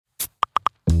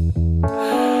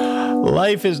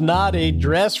Life is not a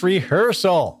dress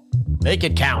rehearsal. Make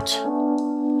it count.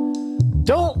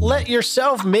 Don't let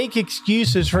yourself make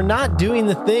excuses for not doing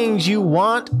the things you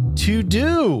want to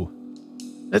do.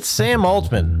 That's Sam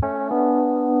Altman.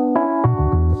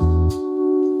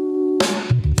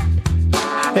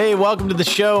 Hey, welcome to the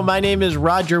show. My name is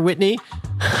Roger Whitney.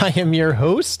 I am your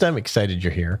host. I'm excited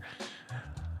you're here.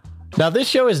 Now, this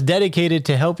show is dedicated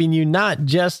to helping you not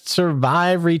just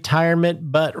survive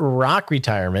retirement, but rock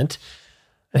retirement.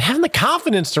 And having the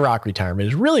confidence to rock retirement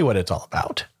is really what it's all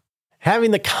about.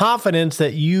 Having the confidence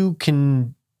that you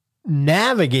can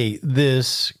navigate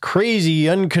this crazy,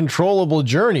 uncontrollable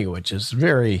journey, which is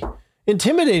very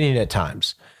intimidating at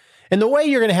times. And the way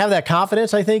you're going to have that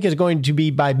confidence, I think, is going to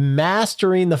be by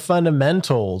mastering the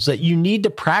fundamentals that you need to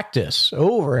practice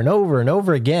over and over and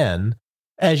over again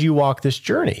as you walk this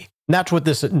journey. And that's what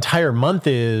this entire month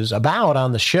is about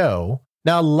on the show.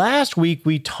 Now, last week,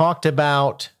 we talked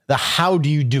about the how do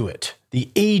you do it, the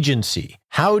agency.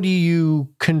 How do you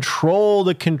control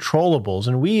the controllables?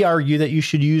 And we argue that you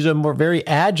should use a more very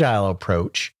agile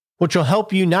approach, which will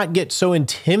help you not get so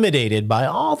intimidated by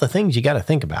all the things you got to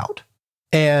think about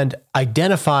and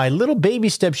identify little baby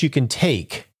steps you can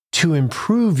take to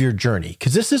improve your journey.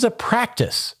 Because this is a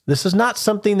practice. This is not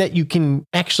something that you can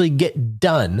actually get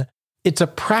done. It's a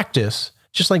practice,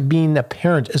 just like being a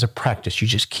parent is a practice. You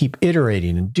just keep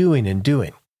iterating and doing and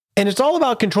doing. And it's all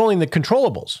about controlling the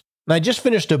controllables. And I just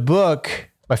finished a book,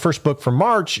 my first book for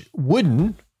March,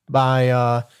 Wooden,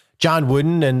 by John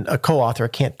Wooden and a co-author. I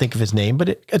can't think of his name, but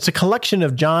it's a collection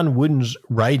of John Wooden's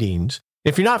writings.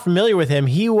 If you're not familiar with him,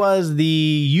 he was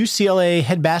the UCLA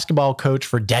head basketball coach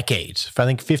for decades, I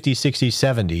think 50s, 60s,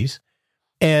 70s.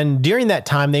 And during that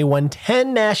time, they won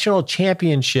 10 national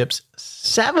championships,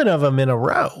 7 of them in a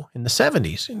row in the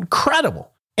 70s. Incredible.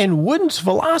 And Wooden's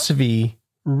philosophy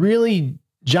really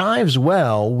jives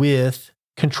well with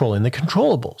controlling the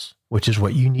controllables, which is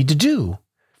what you need to do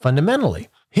fundamentally.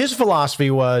 His philosophy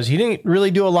was he didn't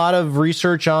really do a lot of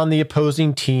research on the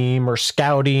opposing team or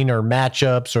scouting or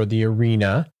matchups or the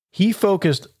arena. He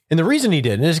focused, and the reason he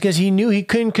didn't is because he knew he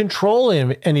couldn't control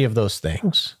any of those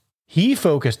things. He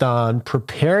focused on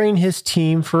preparing his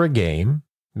team for a game,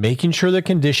 making sure they're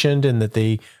conditioned and that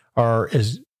they are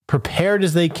as prepared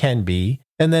as they can be,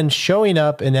 and then showing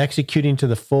up and executing to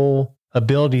the full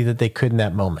ability that they could in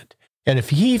that moment. And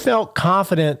if he felt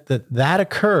confident that that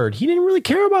occurred, he didn't really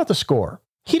care about the score.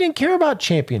 He didn't care about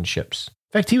championships.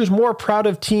 In fact, he was more proud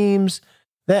of teams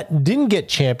that didn't get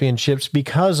championships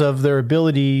because of their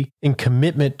ability and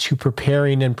commitment to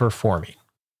preparing and performing.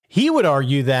 He would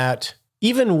argue that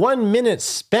even 1 minute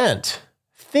spent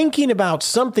thinking about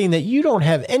something that you don't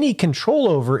have any control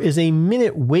over is a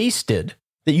minute wasted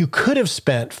that you could have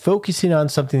spent focusing on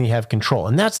something you have control.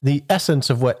 And that's the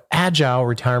essence of what agile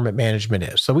retirement management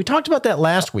is. So we talked about that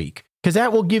last week because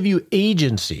that will give you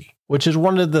agency, which is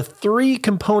one of the 3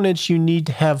 components you need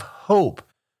to have hope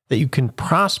that you can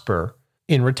prosper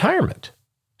in retirement.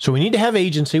 So we need to have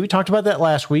agency. We talked about that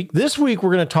last week. This week,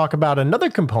 we're going to talk about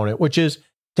another component, which is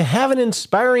to have an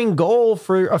inspiring goal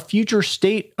for a future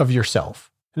state of yourself,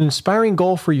 an inspiring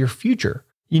goal for your future.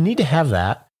 You need to have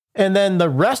that. And then the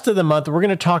rest of the month, we're going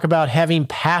to talk about having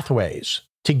pathways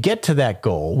to get to that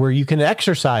goal where you can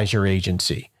exercise your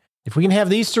agency. If we can have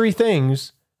these 3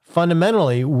 things,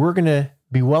 fundamentally, we're going to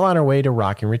be well on our way to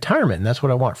rocking retirement. And that's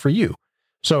what I want for you.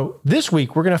 So this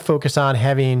week, we're going to focus on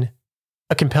having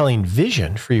a compelling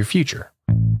vision for your future.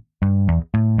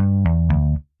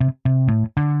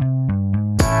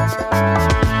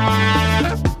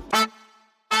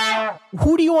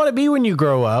 Who do you want to be when you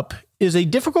grow up is a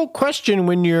difficult question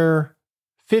when you're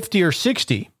 50 or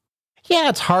 60. Yeah,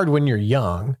 it's hard when you're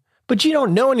young, but you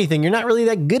don't know anything. You're not really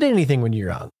that good at anything when you're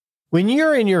young. When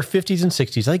you're in your 50s and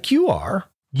 60s, like you are,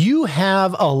 you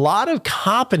have a lot of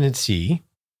competency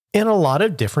in a lot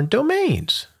of different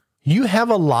domains. You have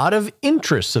a lot of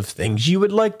interests of things you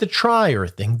would like to try or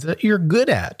things that you're good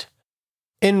at.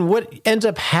 And what ends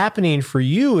up happening for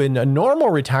you in a normal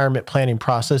retirement planning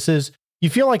process is you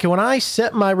feel like when I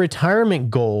set my retirement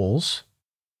goals,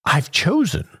 I've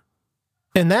chosen.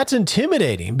 And that's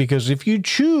intimidating because if you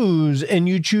choose and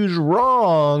you choose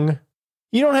wrong,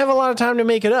 you don't have a lot of time to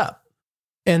make it up.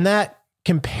 And that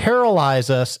can paralyze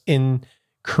us in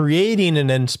creating an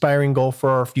inspiring goal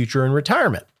for our future in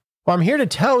retirement. Well, I'm here to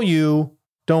tell you,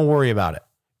 don't worry about it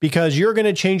because you're going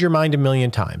to change your mind a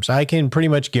million times. I can pretty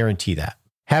much guarantee that.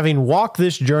 Having walked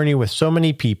this journey with so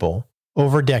many people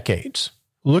over decades,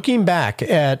 looking back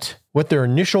at what their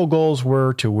initial goals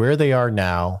were to where they are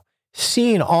now,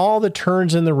 seeing all the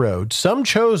turns in the road, some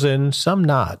chosen, some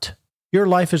not, your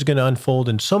life is going to unfold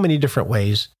in so many different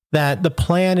ways that the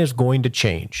plan is going to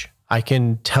change. I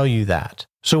can tell you that.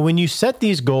 So when you set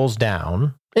these goals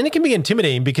down, and it can be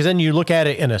intimidating because then you look at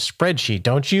it in a spreadsheet,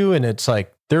 don't you? And it's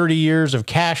like 30 years of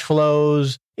cash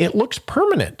flows. It looks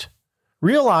permanent.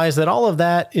 Realize that all of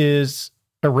that is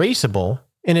erasable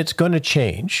and it's going to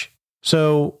change.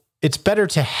 So it's better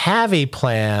to have a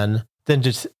plan than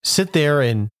just sit there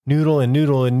and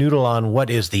noodle on what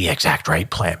is the exact right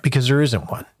plan, because there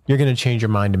isn't one. You're going to change your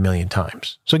mind a million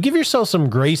times. So give yourself some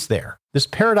grace there. This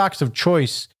paradox of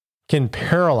choice can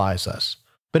paralyze us.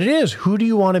 But it is, who do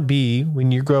you want to be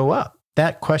when you grow up?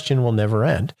 That question will never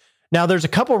end. Now, there's a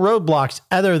couple roadblocks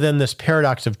other than this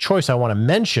paradox of choice I want to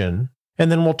mention,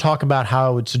 and then we'll talk about how I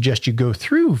would suggest you go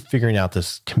through figuring out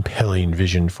this compelling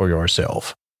vision for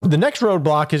yourself. The next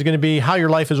roadblock is going to be how your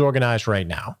life is organized right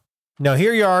now. Now,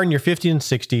 here you are in your 50s and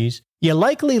 60s. You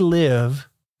likely live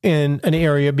in an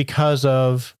area because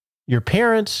of your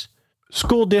parents,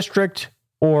 school district,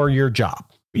 or your job.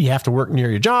 You have to work near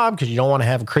your job because you don't want to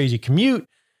have a crazy commute.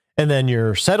 And then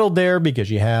you're settled there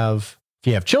because if you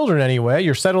have children anyway,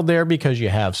 you're settled there because you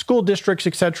have school districts,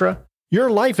 etc. Your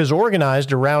life is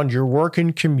organized around your work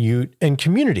and commute and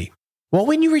community. Well,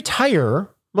 when you retire,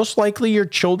 most likely your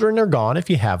children are gone if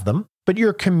you have them, but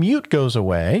your commute goes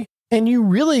away and you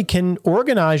really can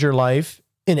organize your life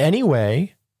in any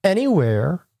way,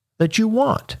 anywhere that you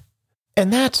want.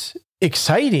 And that's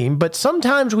exciting, but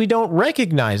sometimes we don't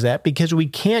recognize that because we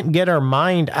can't get our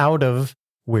mind out of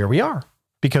where we are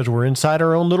because we're inside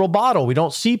our own little bottle. We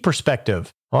don't see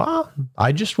perspective. Well,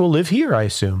 I just will live here, I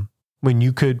assume. When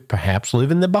you could perhaps live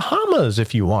in the Bahamas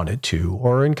if you wanted to,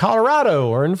 or in Colorado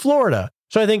or in Florida.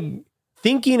 So I think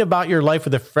thinking about your life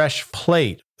with a fresh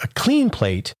plate, a clean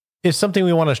plate, is something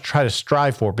we want to try to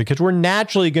strive for because we're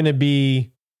naturally going to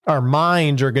be, our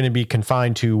minds are going to be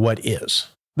confined to what is.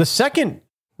 The second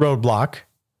roadblock,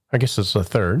 I guess it's the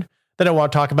third, that I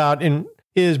want to talk about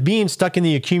is being stuck in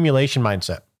the accumulation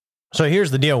mindset. So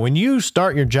here's the deal. When you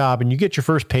start your job and you get your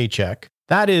first paycheck,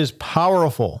 that is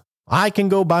powerful. I can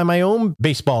go buy my own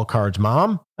baseball cards,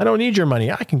 Mom. I don't need your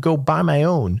money. I can go buy my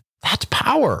own. That's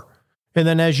power. And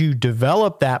then as you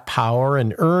develop that power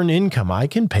and earn income, I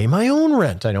can pay my own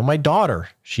rent. I know my daughter,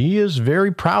 she is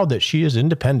very proud that she is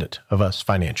independent of us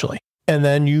financially. And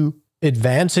then you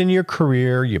advance in your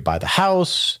career, you buy the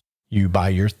house, you buy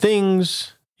your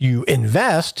things, you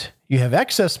invest, you have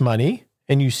excess money,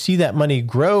 and you see that money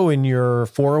grow in your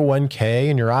 401k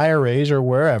and your IRAs or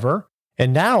wherever.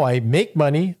 And now I make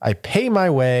money, I pay my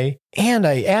way, and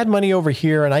I add money over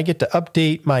here, and I get to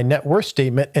update my net worth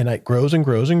statement, and it grows and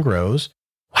grows and grows.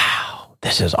 Wow,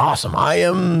 this is awesome. I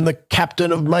am the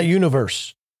captain of my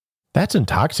universe. That's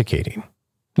intoxicating.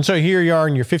 And so here you are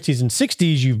in your 50s and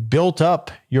 60s, you've built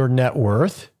up your net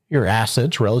worth, your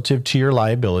assets relative to your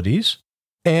liabilities,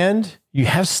 and you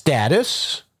have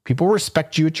status. People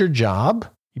respect you at your job.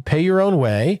 You pay your own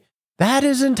way. That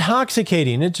is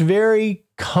intoxicating. It's very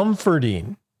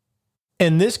comforting.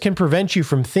 And this can prevent you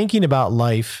from thinking about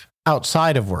life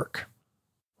outside of work.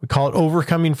 We call it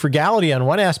overcoming frugality on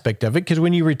one aspect of it, because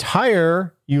when you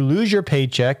retire, you lose your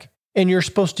paycheck and you're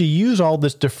supposed to use all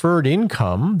this deferred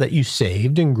income that you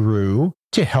saved and grew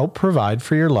to help provide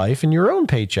for your life and your own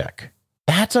paycheck.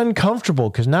 That's uncomfortable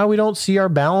because now we don't see our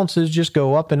balances just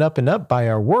go up and up and up by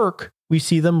our work. We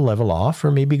see them level off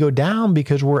or maybe go down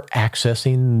because we're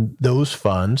accessing those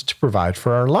funds to provide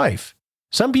for our life.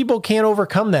 Some people can't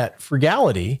overcome that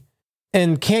frugality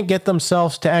and can't get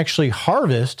themselves to actually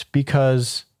harvest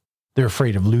because they're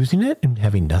afraid of losing it and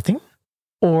having nothing,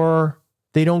 or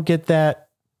they don't get that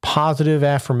positive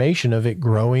affirmation of it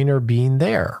growing or being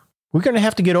there. We're going to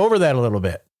have to get over that a little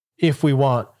bit if we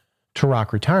want to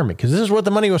rock retirement, because this is what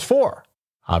the money was for.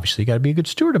 Obviously, you got to be a good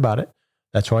steward about it.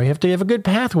 That's why you have to have a good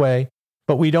pathway,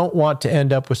 but we don't want to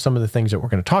end up with some of the things that we're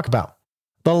going to talk about.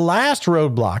 The last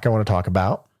roadblock I want to talk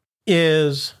about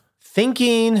is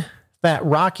thinking that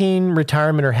rocking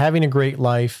retirement or having a great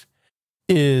life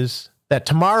is that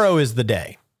tomorrow is the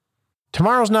day.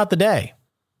 Tomorrow's not the day.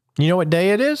 You know what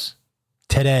day it is?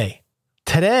 Today.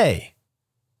 Today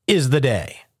is the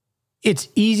day. It's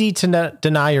easy to not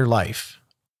deny your life.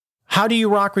 How do you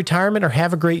rock retirement or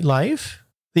have a great life?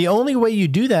 The only way you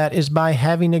do that is by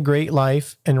having a great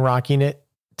life and rocking it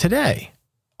today.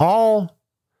 All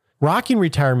rocking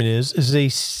retirement is a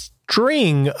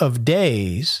string of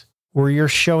days where you're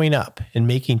showing up and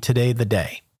making today the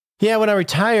day. Yeah, when I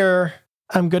retire,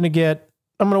 I'm going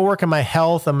to work on my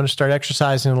health. I'm going to start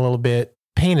exercising a little bit,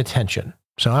 paying attention.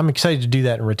 So I'm excited to do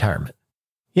that in retirement.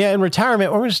 Yeah, in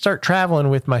retirement, we're going to start traveling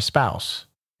with my spouse.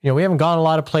 We haven't gone a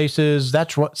lot of places.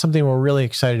 That's something we're really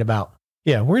excited about.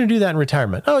 Yeah, we're going to do that in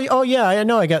retirement. Oh yeah, I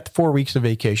know I got 4 weeks of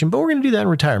vacation, but we're going to do that in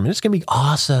retirement. It's going to be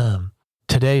awesome.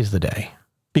 Today's the day.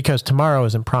 because tomorrow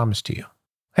isn't promised to you.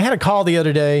 I had a call the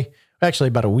other day, actually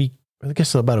about a week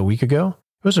ago.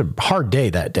 It was a hard day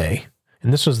that day.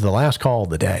 And this was the last call of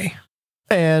the day.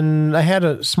 And I had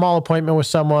a small appointment with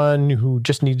someone who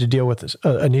just needed to deal with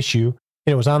an issue.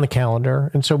 And it was on the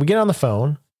calendar. And so we get on the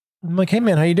phone. I'm like, hey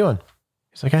man, how you doing?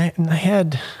 He's like,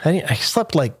 I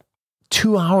slept like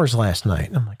 2 hours last night.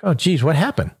 And I'm like, oh geez, what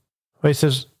happened? Well, he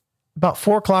says, about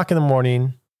 4:00 in the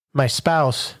morning, my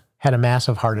spouse had a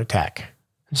massive heart attack.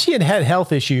 She had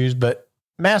health issues, but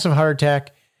massive heart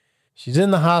attack. She's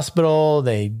in the hospital.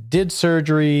 They did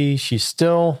surgery. She's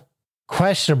still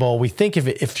questionable. We think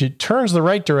if it turns the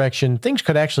right direction, things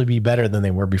could actually be better than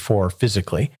they were before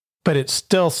physically, but it's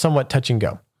still somewhat touch and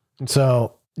go. And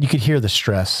so you could hear the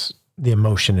stress, the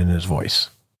emotion in his voice.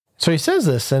 So he says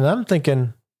this, and I'm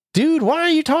thinking, dude, why are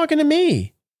you talking to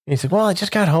me? And he said, well, I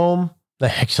just got home. I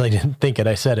actually didn't think it.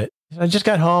 I said it. I just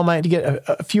got home. I had to get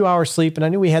a few hours sleep, and I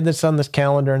knew we had this on this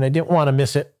calendar, and I didn't want to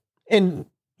miss it. And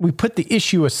we put the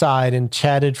issue aside and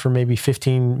chatted for maybe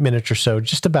 15 minutes or so,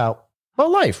 just about,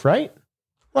 well, life, right?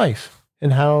 Life.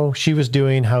 And how she was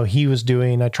doing, how he was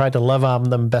doing. I tried to love on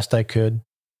them best I could.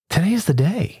 Today is the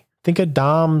day. Think of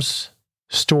Dom's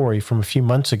story from a few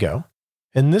months ago.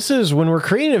 And this is when we're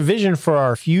creating a vision for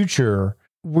our future,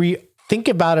 we think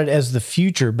about it as the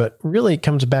future, but really it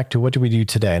comes back to what do we do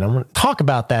today? And I'm going to talk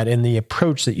about that in the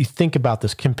approach that you think about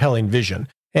this compelling vision.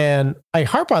 And I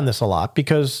harp on this a lot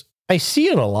because I see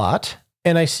it a lot,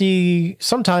 and I see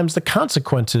sometimes the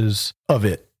consequences of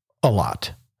it a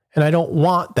lot. And I don't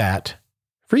want that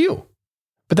for you.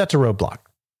 But that's a roadblock,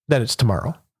 that it's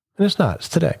tomorrow. And it's not, it's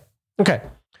today. Okay.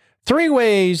 3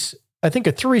 ways, I think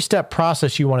a 3-step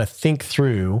process you want to think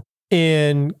through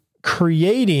in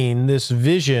creating this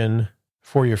vision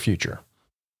for your future.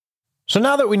 So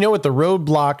now that we know what the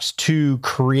roadblocks to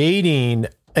creating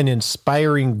an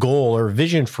inspiring goal or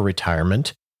vision for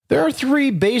retirement, there are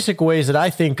 3 basic ways that I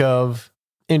think of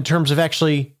in terms of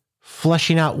actually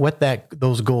fleshing out what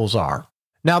those goals are.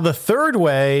 Now, the 3rd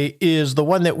way is the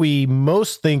one that we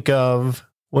most think of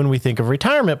when we think of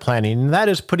retirement planning, and that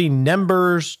is putting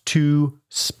numbers to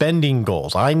spending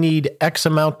goals. I need X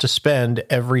amount to spend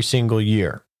every single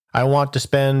year. I want to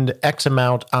spend X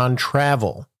amount on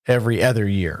travel every other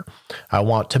year. I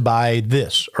want to buy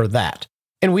this or that.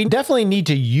 And we definitely need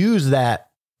to use that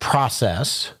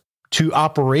process to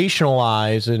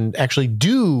operationalize and actually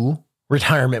do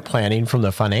retirement planning from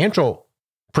the financial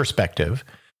perspective.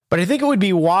 But I think it would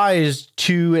be wise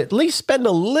to at least spend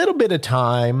a little bit of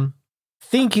time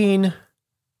thinking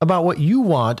about what you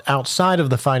want outside of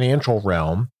the financial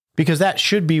realm, because that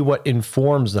should be what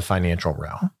informs the financial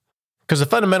realm. Because the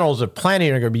fundamentals of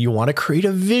planning are going to be, you want to create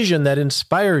a vision that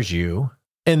inspires you,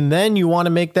 and then you want to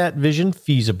make that vision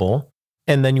feasible,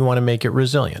 and then you want to make it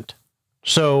resilient.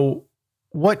 So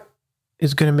what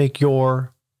is going to make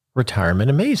your retirement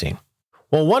amazing?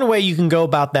 Well, one way you can go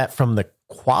about that from the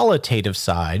qualitative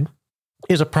side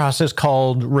is a process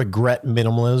called regret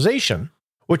minimalization,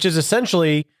 which is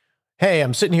essentially, hey,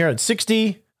 I'm sitting here at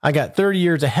 60. I got 30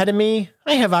 years ahead of me.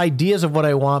 I have ideas of what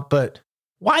I want, but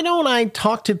why don't I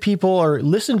talk to people or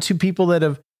listen to people that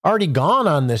have already gone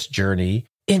on this journey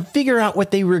and figure out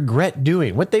what they regret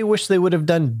doing, what they wish they would have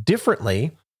done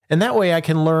differently? And that way I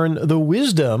can learn the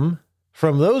wisdom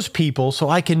from those people so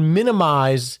I can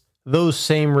minimize those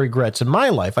same regrets in my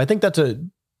life. I think that's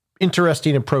an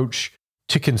interesting approach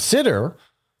to consider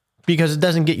because it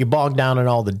doesn't get you bogged down in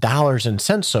all the dollars and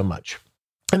cents so much.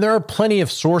 And there are plenty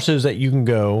of sources that you can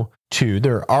go to.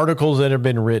 There are articles that have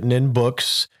been written in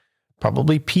books,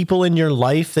 probably people in your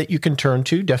life that you can turn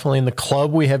to. Definitely in the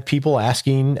club, we have people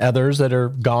asking others that are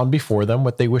gone before them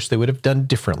what they wish they would have done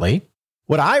differently.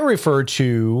 What I refer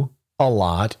to a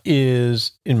lot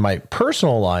is in my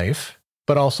personal life,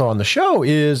 but also on the show,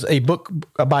 is a book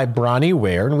by Bronnie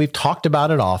Ware, and we've talked about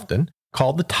it often,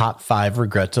 called The Top 5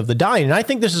 Regrets of the Dying. And I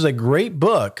think this is a great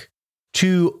book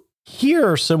to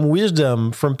hear some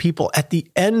wisdom from people at the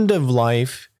end of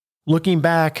life, looking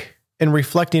back and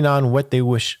reflecting on what they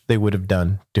wish they would have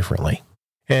done differently.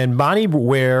 And Bronnie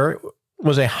Ware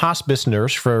was a hospice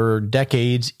nurse for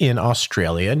decades in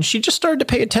Australia, and she just started to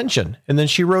pay attention. And then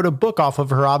she wrote a book off of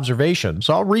her observations.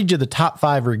 So I'll read you the top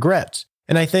 5 regrets.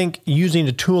 And I think using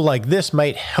a tool like this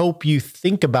might help you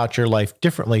think about your life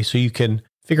differently so you can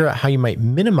figure out how you might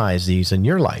minimize these in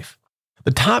your life.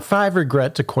 The top 5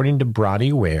 regrets, according to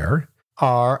Bronnie Ware,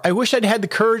 are: I wish I'd had the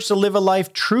courage to live a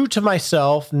life true to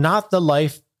myself, not the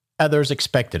life others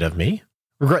expected of me.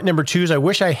 Regret number 2 is I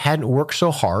wish I hadn't worked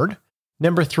so hard.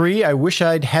 Number 3, I wish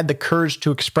I'd had the courage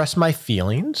to express my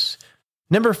feelings.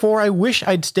 Number 4, I wish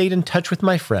I'd stayed in touch with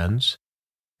my friends.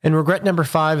 And regret number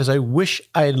 5 is I wish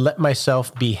I had let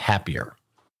myself be happier.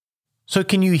 So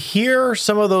can you hear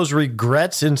some of those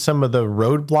regrets in some of the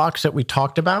roadblocks that we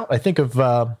talked about? I think of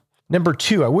number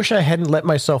 2, I wish I hadn't let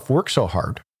myself work so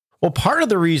hard. Well, part of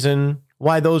the reason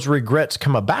why those regrets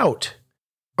come about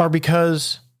are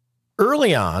because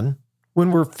early on,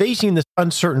 when we're facing this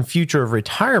uncertain future of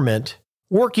retirement,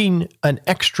 working an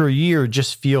extra year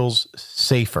just feels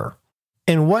safer.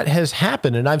 And what has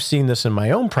happened, and I've seen this in my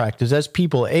own practice, as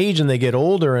people age and they get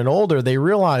older and older, they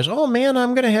realize, oh man,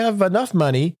 I'm going to have enough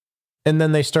money. And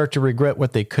then they start to regret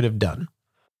what they could have done.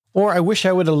 Or I wish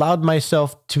I would have allowed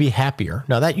myself to be happier.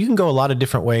 Now that you can go a lot of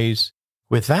different ways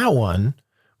with that one.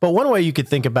 But one way you could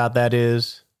think about that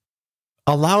is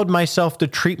allowed myself to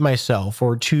treat myself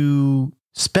or to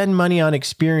spend money on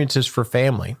experiences for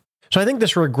family. So I think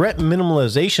this regret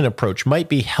minimalization approach might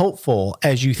be helpful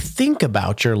as you think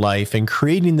about your life and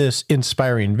creating this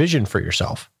inspiring vision for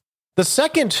yourself. The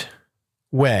second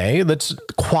way that's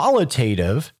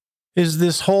qualitative is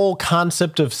this whole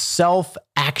concept of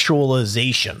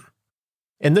self-actualization.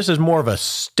 And this is more of a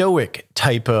stoic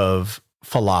type of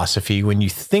philosophy when you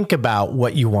think about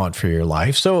what you want for your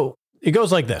life. So it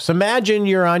goes like this. Imagine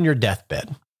you're on your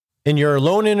deathbed and you're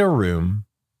alone in a room,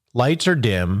 lights are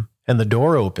dim, and the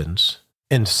door opens,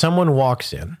 and someone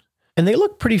walks in, and they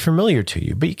look pretty familiar to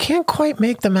you, but you can't quite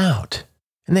make them out.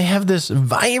 And they have this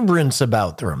vibrance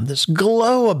about them, this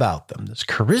glow about them, this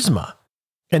charisma.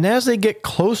 And as they get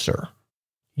closer,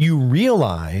 you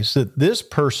realize that this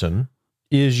person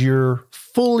is your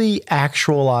fully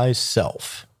actualized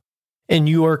self. And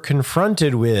you are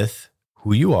confronted with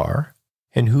who you are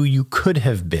and who you could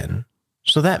have been.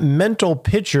 So that mental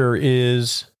picture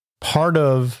is part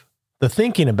of the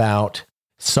thinking about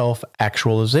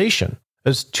self-actualization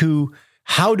as to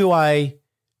how do I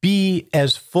be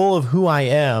as full of who I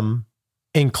am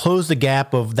and close the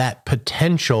gap of that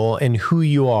potential and who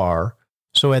you are.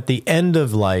 So at the end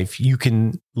of life, you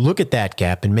can look at that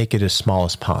gap and make it as small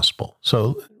as possible.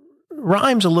 So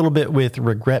rhymes a little bit with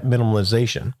regret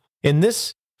minimalization. And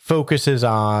this focuses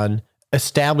on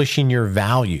establishing your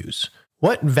values.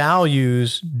 What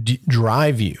values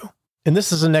drive you? And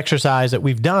this is an exercise that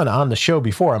we've done on the show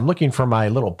before. I'm looking for my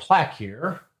little plaque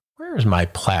here. Where is my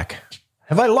plaque?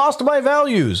 Have I lost my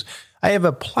values? I have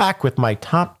a plaque with my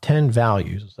top 10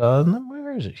 values.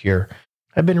 Where is it here?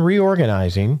 I've been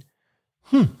reorganizing.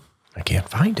 I can't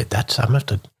find it. I'm going to have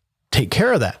to take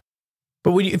care of that.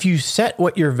 But if you set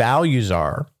what your values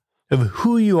are of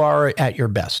who you are at your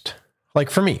best, like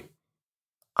for me,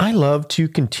 I love to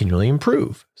continually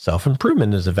improve.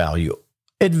 Self-improvement is a value.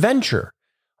 Adventure.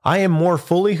 I am more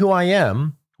fully who I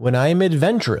am when I am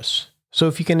adventurous. So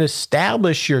if you can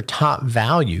establish your top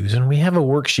values, and we have a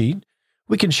worksheet,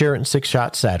 we can share it in 6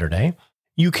 Shot Saturday.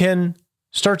 You can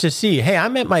start to see, hey,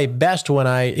 I'm at my best when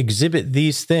I exhibit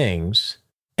these things,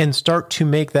 and start to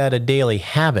make that a daily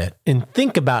habit and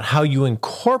think about how you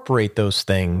incorporate those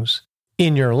things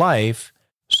in your life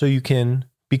so you can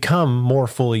become more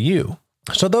fully you.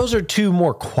 So those are 2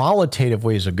 more qualitative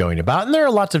ways of going about it. And there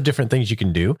are lots of different things you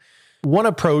can do. One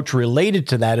approach related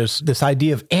to that is this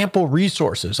idea of ample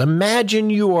resources.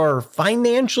 Imagine you are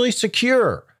financially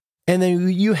secure and then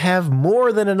you have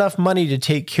more than enough money to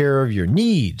take care of your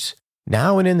needs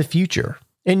now and in the future.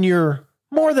 And you're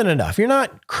more than enough. You're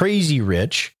not crazy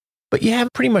rich, but you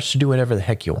have pretty much to do whatever the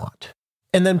heck you want.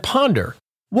 And then ponder,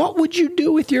 what would you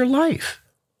do with your life?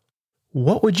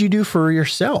 What would you do for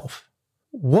yourself?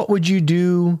 What would you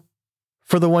do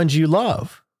for the ones you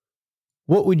love?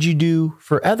 What would you do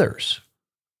for others?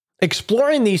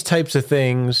 Exploring these types of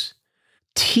things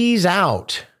tease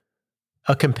out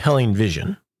a compelling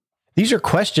vision. These are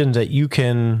questions that you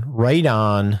can write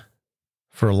on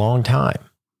for a long time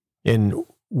and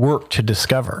work to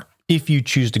discover if you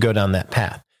choose to go down that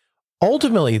path.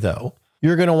 Ultimately, though,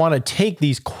 you're going to want to take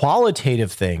these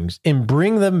qualitative things and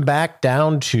bring them back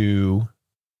down to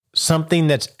something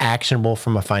that's actionable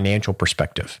from a financial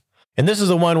perspective. And this is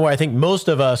the one where I think most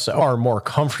of us are more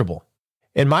comfortable.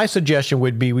 And my suggestion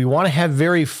would be we want to have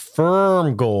very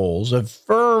firm goals, a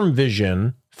firm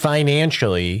vision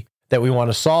financially that we want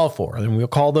to solve for. And we'll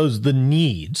call those the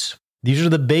needs. These are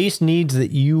the base needs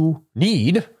that you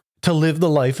need to live the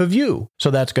life of you.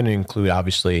 So that's going to include,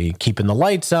 obviously, keeping the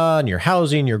lights on, your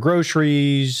housing, your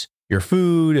groceries, your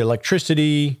food,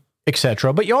 electricity,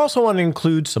 etc. But you also want to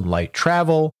include some light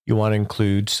travel. You want to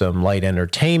include some light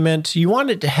entertainment. You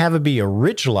want it to be a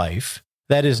rich life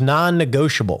that is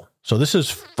non-negotiable. So this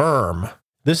is firm.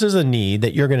 This is a need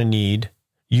that you're going to need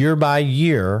year by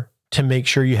year to make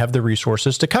sure you have the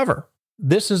resources to cover.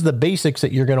 This is the basics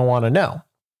that you're going to want to know.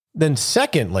 Then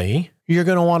secondly, you're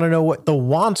going to want to know what the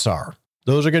wants are.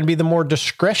 Those are going to be the more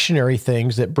discretionary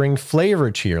things that bring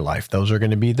flavor to your life. Those are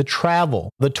going to be the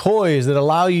travel, the toys that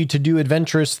allow you to do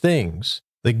adventurous things,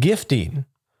 the gifting,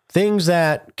 things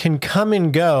that can come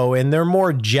and go, and they're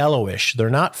more jello-ish. They're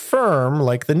not firm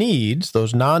like the needs,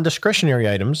 those non-discretionary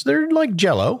items. They're like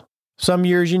jello. Some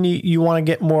years you want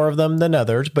to get more of them than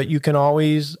others, but you can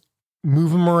always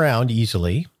move them around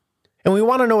easily. And we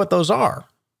want to know what those are.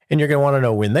 And you're going to want to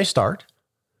know when they start,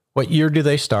 what year do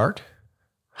they start,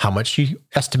 how much you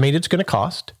estimate it's going to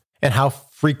cost, and how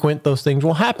frequent those things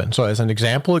will happen. So as an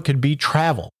example, it could be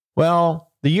travel.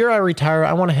 Well, the year I retire,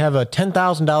 I want to have a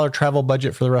 $10,000 travel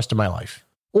budget for the rest of my life.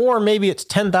 Or maybe it's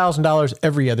 $10,000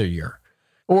 every other year.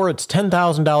 Or it's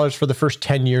 $10,000 for the first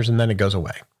 10 years and then it goes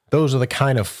away. Those are the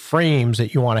kind of frames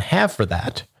that you want to have for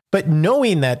that. But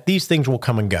knowing that these things will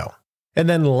come and go. And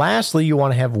then lastly, you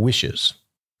want to have wishes,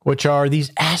 which are these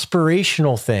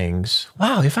aspirational things.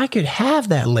 Wow, if I could have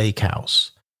that lake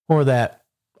house or that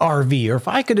RV, or if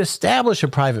I could establish a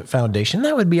private foundation,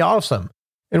 that would be awesome.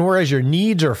 And whereas your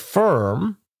needs are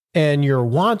firm and your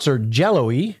wants are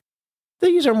jello-y,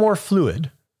 these are more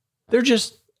fluid. They're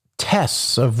just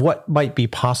tests of what might be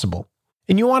possible.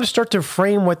 And you want to start to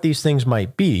frame what these things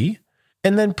might be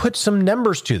and then put some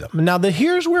numbers to them. Now,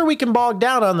 here's where we can bog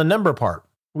down on the number part.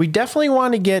 We definitely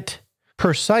want to get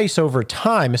precise over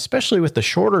time, especially with the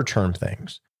shorter term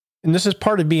things. And this is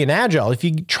part of being agile. If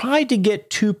you try to get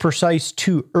too precise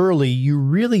too early, you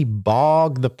really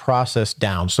bog the process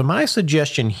down. So my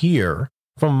suggestion here,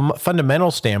 from a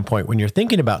fundamental standpoint, when you're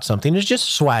thinking about something, is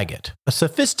just swag it. A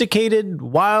sophisticated,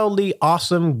 wildly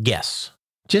awesome guess.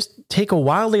 Just take a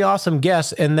wildly awesome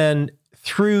guess, and then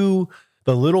through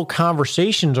the little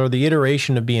conversations or the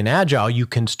iteration of being agile, you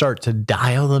can start to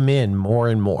dial them in more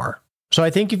and more. So I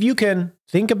think if you can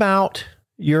think about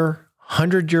your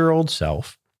 100-year-old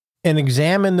self and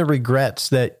examine the regrets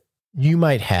that you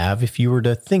might have if you were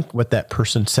to think what that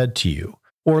person said to you,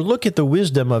 or look at the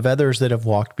wisdom of others that have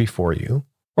walked before you,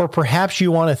 or perhaps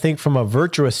you want to think from a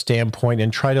virtuous standpoint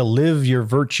and try to live your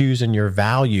virtues and your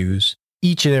values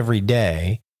each and every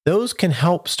day, those can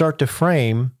help start to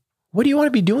frame, what do you want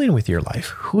to be doing with your life?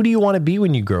 Who do you want to be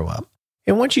when you grow up?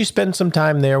 And once you spend some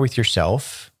time there with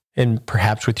yourself and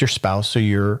perhaps with your spouse or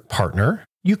your partner,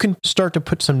 you can start to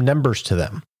put some numbers to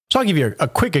them. So I'll give you a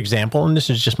quick example, and this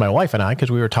is just my wife and I,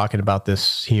 because we were talking about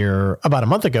this here about a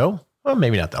month ago. Well,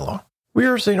 maybe not that long. We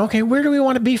were saying, okay, where do we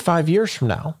want to be 5 years from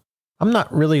now? I'm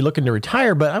not really looking to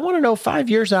retire, but I want to know 5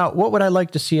 years out, what would I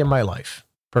like to see in my life?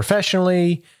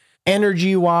 Professionally,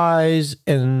 energy-wise,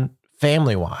 and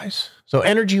family-wise. So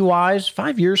energy-wise,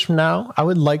 5 years from now, I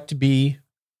would like to be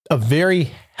a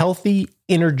very healthy,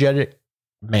 energetic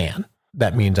man.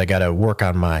 That means I got to work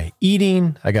on my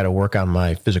eating, I got to work on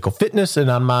my physical fitness, and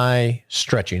on my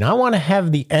stretching. I want to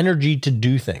have the energy to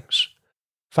do things.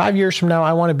 5 years from now,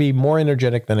 I want to be more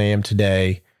energetic than I am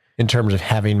today in terms of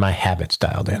having my habits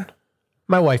dialed in.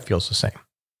 My wife feels the same.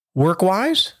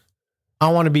 Work-wise,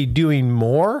 I want to be doing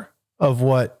more of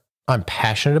what I'm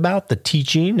passionate about, the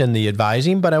teaching and the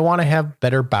advising, but I want to have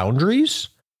better boundaries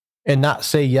and not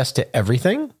say yes to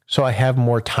everything. So I have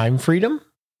more time freedom.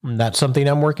 And that's something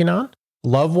I'm working on.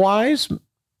 Love-wise,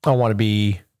 I want to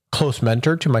be close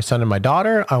mentor to my son and my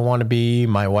daughter. I want to be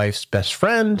my wife's best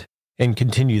friend and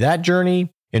continue that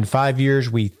journey. In 5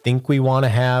 years, we think we want to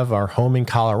have our home in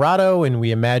Colorado, and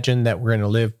we imagine that we're going to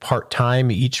live part-time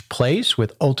each place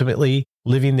with ultimately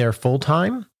living there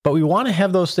full-time. But we want to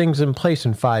have those things in place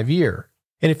in 5 years.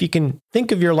 And if you can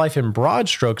think of your life in broad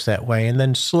strokes that way, and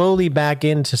then slowly back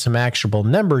into some actionable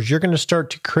numbers, you're going to start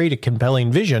to create a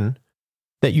compelling vision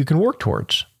that you can work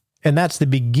towards. And that's the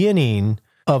beginning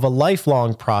of a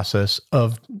lifelong process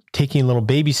of taking little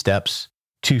baby steps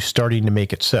to starting to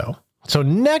make it so. So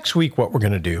next week, what we're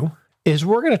going to do is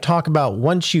we're going to talk about,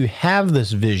 once you have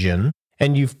this vision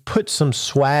and you've put some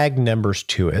swag numbers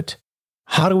to it,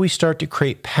 how do we start to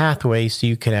create pathways so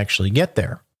you can actually get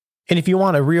there? And if you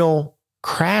want a real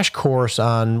crash course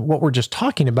on what we're just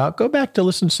talking about, go back to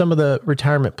listen to some of the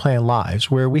Retirement Plan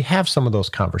Lives where we have some of those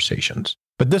conversations.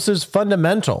 But this is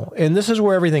fundamental, and this is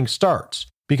where everything starts.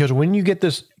 Because when you get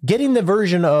this, getting the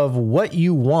version of what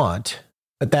you want,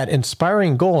 that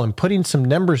inspiring goal, and putting some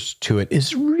numbers to it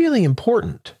is really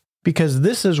important, because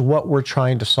this is what we're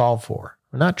trying to solve for.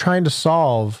 We're not trying to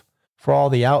solve for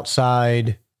all the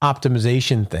outside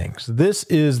optimization things. This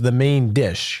is the main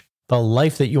dish, the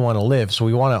life that you want to live. So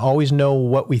we want to always know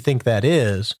what we think that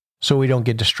is, so we don't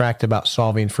get distracted about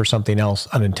solving for something else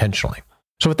unintentionally.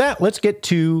 So with that, let's get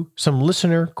to some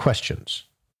listener questions.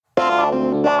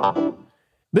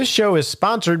 This show is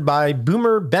sponsored by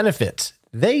Boomer Benefits.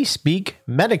 They speak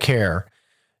Medicare.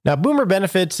 Now, Boomer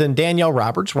Benefits and Danielle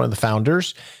Roberts, one of the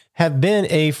founders, have been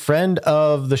a friend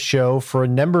of the show for a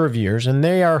number of years, and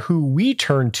they are who we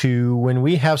turn to when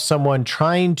we have someone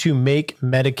trying to make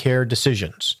Medicare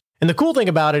decisions. And the cool thing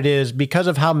about it is, because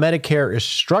of how Medicare is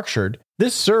structured,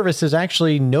 this service is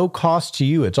actually no cost to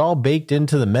you. It's all baked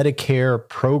into the Medicare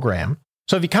program.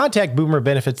 So if you contact Boomer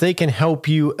Benefits, they can help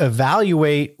you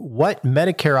evaluate what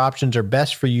Medicare options are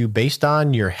best for you based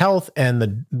on your health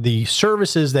and the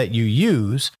services that you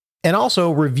use, and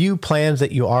also review plans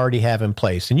that you already have in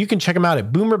place. And you can check them out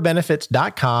at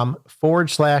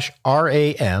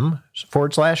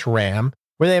boomerbenefits.com/RAM/RAM,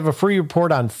 where they have a free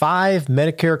report on 5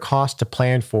 Medicare costs to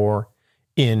plan for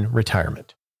in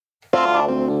retirement.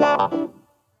 Now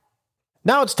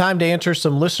it's time to answer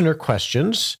some listener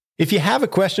questions. If you have a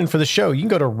question for the show, you can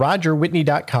go to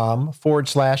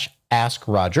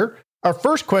rogerwhitney.com/askroger. Our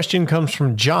first question comes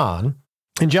from John.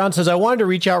 And John says, I wanted to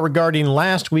reach out regarding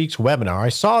last week's webinar. I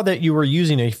saw that you were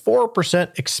using a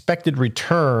 4% expected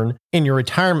return in your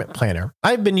retirement planner.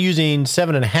 I've been using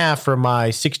 7.5 for my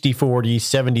 60-40,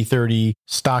 70-30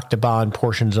 stock to bond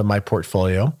portions of my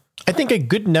portfolio. I think a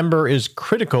good number is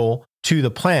critical to the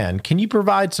plan. Can you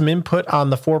provide some input on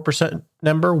the 4%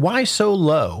 number? Why so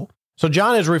low? So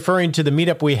John is referring to the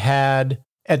meetup we had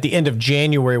at the end of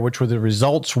January, which was the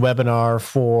results webinar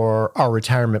for our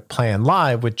retirement plan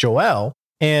live with Joel.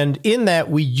 And in that,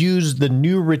 we used the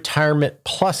new Retirement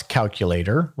Plus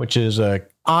calculator, which is an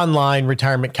online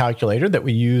retirement calculator that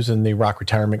we use in the Rock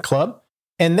Retirement Club.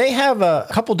 And they have a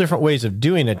couple different ways of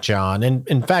doing it, John. And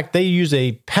in fact, they use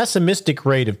a pessimistic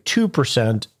rate of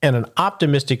 2% and an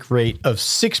optimistic rate of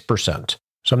 6%.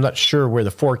 So I'm not sure where the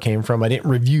 4 came from. I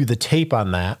didn't review the tape on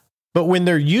that. But when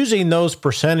they're using those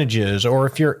percentages, or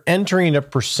if you're entering a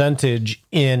percentage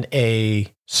in a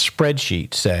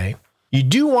spreadsheet, say, you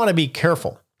do want to be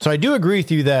careful. So I do agree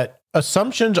with you that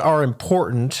assumptions are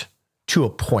important to a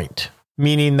point,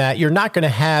 meaning that you're not going to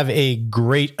have a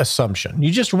great assumption.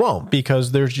 You just won't,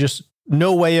 because there's just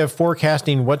no way of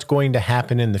forecasting what's going to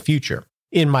happen in the future.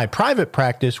 In my private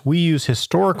practice, we use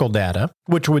historical data,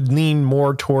 which would lean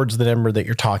more towards the number that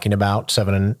you're talking about,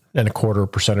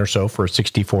 7.25% or so for a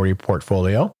 60-40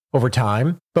 portfolio over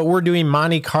time. But we're doing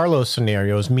Monte Carlo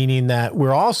scenarios, meaning that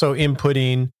we're also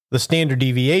inputting the standard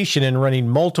deviation and running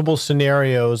multiple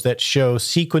scenarios that show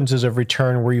sequences of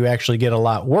return where you actually get a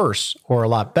lot worse or a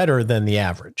lot better than the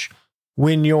average.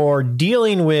 When you're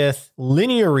dealing with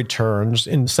linear returns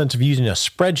in the sense of using a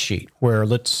spreadsheet, where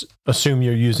let's assume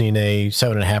you're using a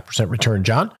 7.5% return,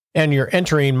 John, and you're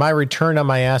entering my return on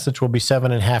my assets will be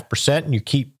 7.5%, and you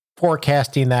keep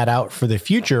forecasting that out for the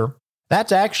future,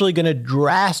 that's actually going to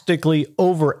drastically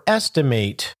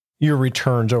overestimate your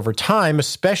returns over time,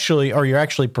 especially, or your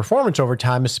actually performance over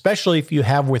time, especially if you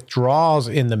have withdrawals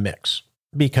in the mix,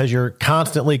 because you're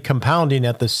constantly compounding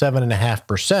at the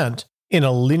 7.5% in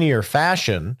a linear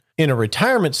fashion. In a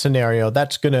retirement scenario,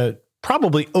 that's going to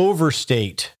probably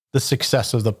overstate the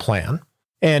success of the plan.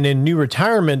 And in new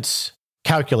retirements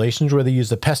calculations, where they use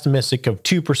the pessimistic of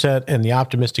 2% and the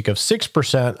optimistic of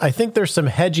 6%, I think there's some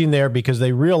hedging there because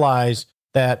they realize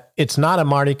that it's not a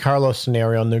Monte Carlo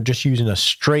scenario and they're just using a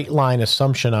straight line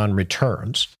assumption on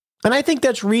returns. And I think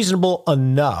that's reasonable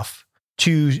enough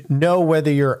to know whether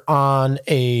you're on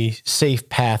a safe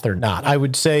path or not. I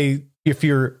would say if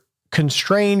you're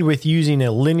constrained with using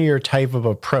a linear type of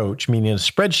approach, meaning a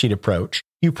spreadsheet approach,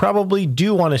 you probably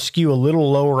do want to skew a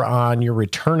little lower on your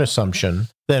return assumption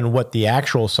than what the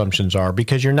actual assumptions are,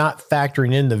 because you're not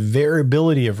factoring in the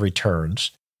variability of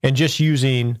returns. And just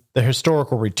using the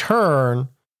historical return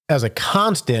as a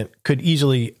constant could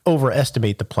easily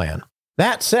overestimate the plan.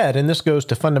 That said, and this goes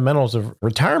to fundamentals of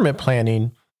retirement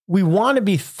planning, we want to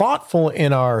be thoughtful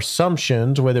in our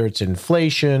assumptions, whether it's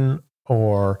inflation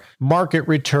or market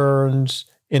returns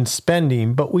in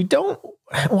spending, but we don't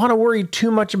want to worry too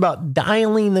much about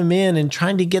dialing them in and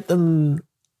trying to get them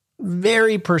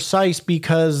very precise,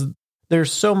 because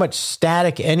there's so much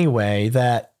static anyway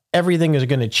that everything is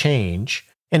going to change.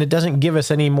 And it doesn't give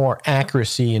us any more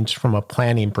accuracy from a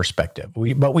planning perspective.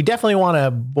 But we definitely want to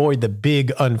avoid the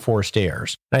big unforced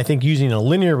errors. And I think using a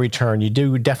linear return, you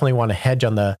do definitely want to hedge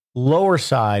on the lower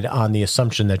side on the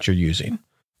assumption that you're using.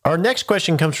 Our next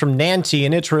question comes from Nancy,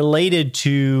 and it's related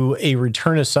to a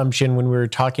return assumption when we were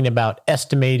talking about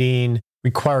estimating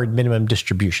required minimum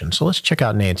distribution. So let's check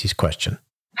out Nancy's question.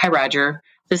 Hi, Roger.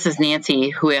 This is Nancy,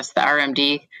 who asked the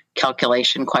RMD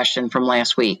calculation question from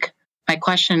last week. My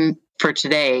question for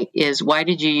today is, why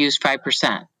did you use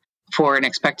 5% for an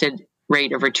expected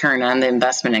rate of return on the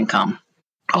investment income?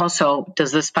 Also,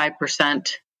 does this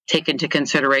 5% take into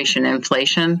consideration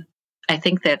inflation? I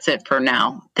think that's it for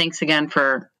now. Thanks again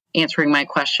for answering my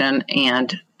question,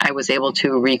 and I was able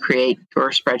to recreate your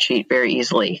spreadsheet very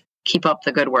easily. Keep up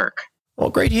the good work. Well,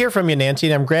 great to hear from you,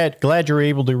 Nancy. And I'm glad you're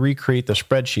able to recreate the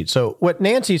spreadsheet. So what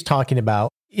Nancy's talking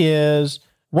about is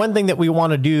one thing that we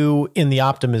want to do in the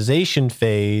optimization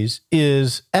phase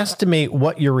is estimate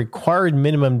what your required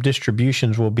minimum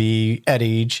distributions will be at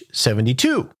age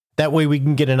 72. That way we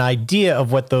can get an idea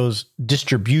of what those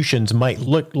distributions might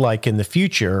look like in the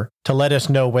future to let us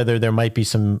know whether there might be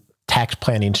some tax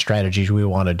planning strategies we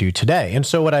want to do today. And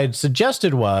so what I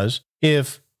suggested was,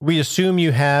 if we assume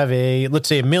you have let's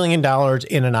say $1 million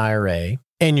in an IRA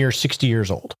and you're 60 years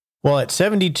old. Well, at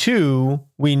 72,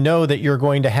 we know that you're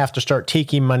going to have to start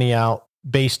taking money out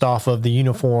based off of the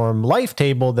uniform life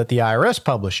table that the IRS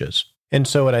publishes. And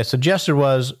so what I suggested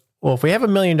was, well, if we have $1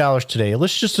 million today,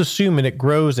 let's just assume that it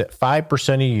grows at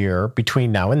 5% a year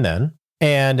between now and then.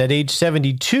 And at age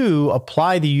 72,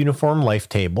 apply the uniform life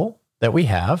table that we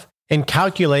have and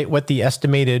calculate what the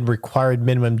estimated required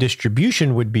minimum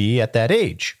distribution would be at that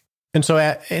age. And so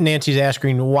Nancy's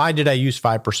asking, why did I use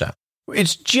 5%?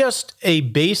 It's just a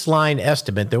baseline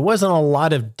estimate. There wasn't a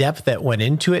lot of depth that went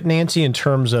into it, Nancy, in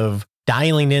terms of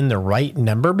dialing in the right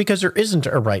number, because there isn't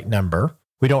a right number.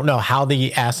 We don't know how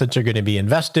the assets are going to be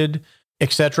invested,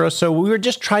 et cetera. So we were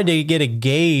just trying to get a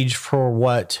gauge for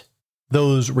what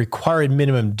those required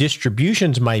minimum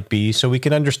distributions might be, so we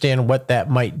can understand what that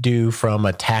might do from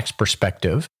a tax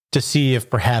perspective to see if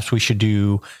perhaps we should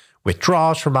do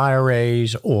withdrawals from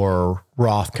IRAs or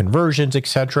Roth conversions, et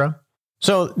cetera.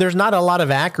 So there's not a lot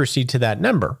of accuracy to that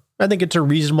number. I think it's a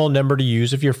reasonable number to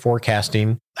use if you're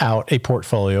forecasting out a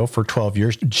portfolio for 12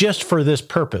 years just for this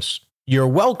purpose. You're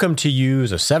welcome to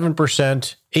use a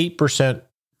 7%, 8%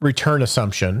 return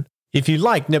assumption if you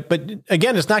like. But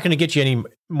again, it's not going to get you any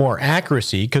more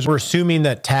accuracy because we're assuming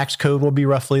that tax code will be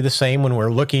roughly the same when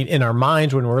we're looking in our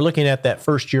minds, when we're looking at that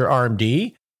first year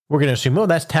RMD. We're going to assume, oh,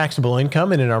 that's taxable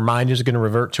income. And in our mind is going to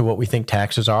revert to what we think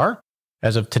taxes are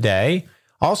as of today.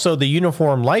 Also, the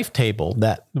uniform life table,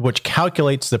 which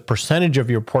calculates the percentage of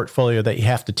your portfolio that you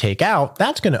have to take out,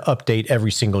 that's going to update every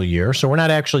single year. So we're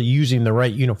not actually using the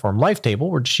right uniform life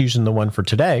table. We're just using the one for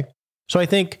today. So I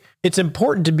think it's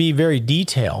important to be very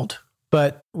detailed,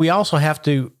 but we also have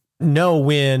to know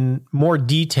when more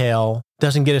detail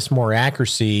doesn't get us more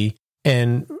accuracy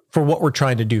and for what we're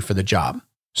trying to do for the job.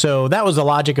 So that was the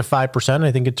logic of 5%.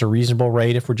 I think it's a reasonable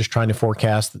rate if we're just trying to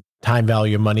forecast the time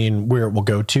value of money and where it will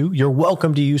go to. You're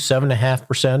welcome to use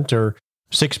 7.5% or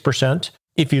 6%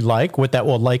 if you'd like. What that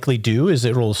will likely do is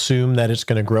it will assume that it's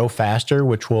going to grow faster,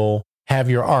 which will have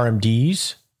your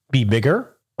RMDs be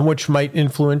bigger, which might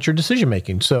influence your decision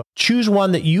making. So choose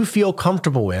one that you feel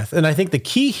comfortable with. And I think the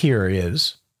key here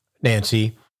is,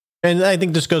 Nancy, and I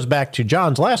think this goes back to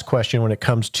John's last question when it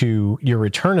comes to your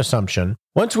return assumption.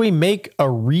 Once we make a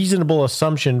reasonable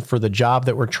assumption for the job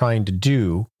that we're trying to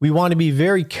do, we want to be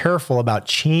very careful about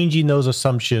changing those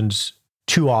assumptions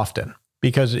too often.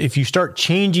 Because if you start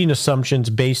changing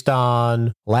assumptions based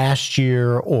on last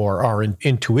year or our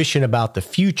intuition about the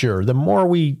future, the more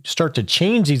we start to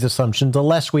change these assumptions, the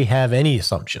less we have any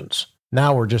assumptions.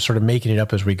 Now we're just sort of making it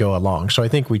up as we go along. So I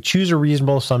think we choose a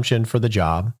reasonable assumption for the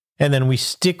job. And then we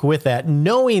stick with that,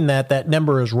 knowing that that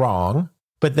number is wrong.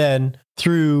 But then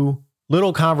through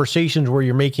little conversations where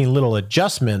you're making little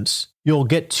adjustments, you'll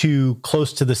get to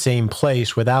close to the same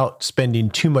place without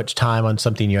spending too much time on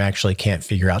something you actually can't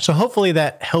figure out. So hopefully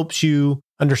that helps you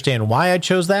understand why I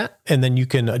chose that, and then you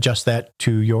can adjust that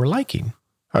to your liking.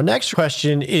 Our next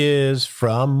question is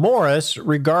from Morris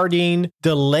regarding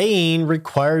delaying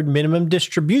required minimum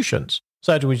distributions.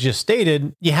 So as we just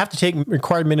stated, you have to take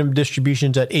required minimum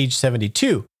distributions at age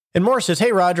 72. And Morris says,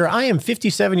 hey, Roger, I am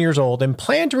 57 years old and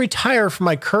plan to retire from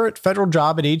my current federal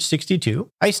job at age 62.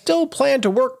 I still plan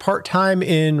to work part-time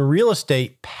in real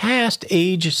estate past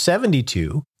age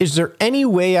 72. Is there any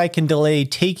way I can delay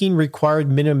taking required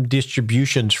minimum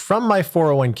distributions from my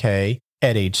 401k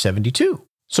at age 72?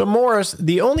 So Morris,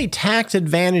 the only tax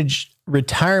advantage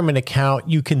retirement account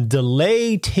you can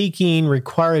delay taking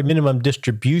required minimum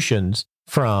distributions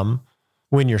from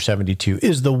when you're 72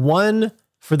 is the one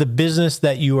for the business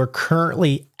that you are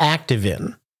currently active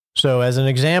in. So as an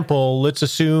example, let's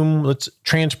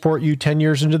transport you 10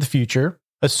 years into the future.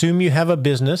 Assume you have a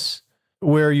business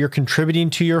where you're contributing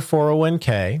to your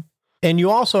 401k, and you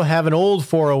also have an old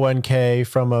 401k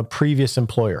from a previous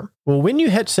employer. Well, when you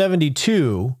hit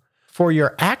 72, for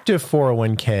your active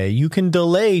 401k, you can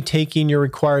delay taking your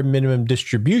required minimum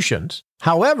distributions.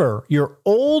 However, your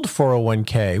old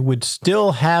 401k would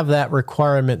still have that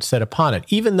requirement set upon it,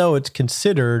 even though it's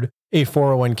considered a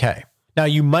 401k. Now,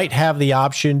 you might have the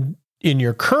option in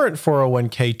your current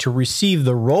 401k to receive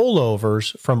the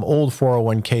rollovers from old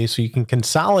 401k so you can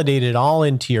consolidate it all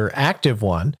into your active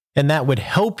one. And that would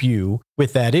help you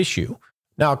with that issue.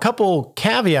 Now, a couple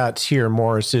caveats here,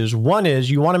 Morris, is one is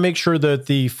you want to make sure that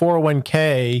the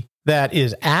 401k that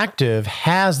is active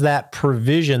has that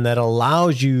provision that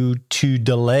allows you to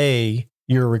delay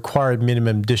your required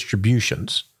minimum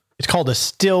distributions. It's called a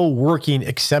still working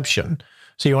exception.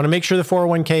 So you want to make sure the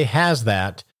 401k has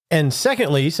that. And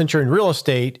secondly, since you're in real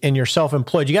estate and you're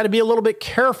self-employed, you got to be a little bit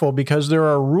careful because there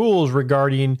are rules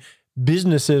regarding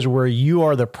businesses where you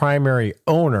are the primary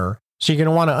owner. So you're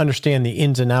going to want to understand the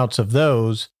ins and outs of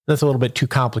those. That's a little bit too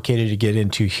complicated to get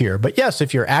into here. But yes,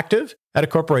 if you're active at a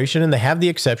corporation and they have the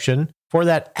exception for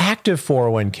that active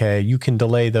 401k, you can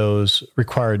delay those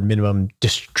required minimum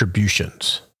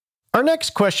distributions. Our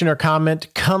next question or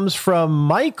comment comes from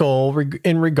Michael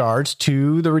in regards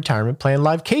to the Retirement Plan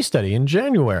Live case study in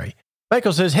January.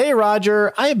 Michael says, "Hey,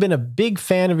 Roger, I have been a big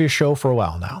fan of your show for a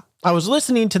while now. I was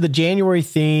listening to the January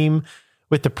theme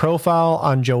with the profile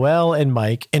on Joelle and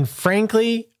Mike, and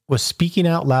frankly, was speaking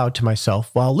out loud to myself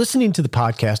while listening to the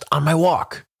podcast on my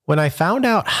walk. When I found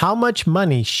out how much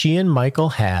money she and Michael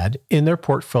had in their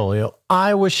portfolio,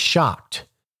 I was shocked.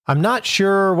 I'm not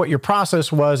sure what your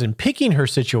process was in picking her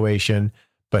situation,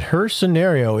 but her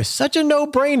scenario is such a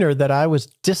no-brainer that I was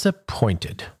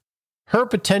disappointed. Her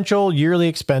potential yearly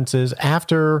expenses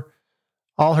after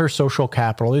all her social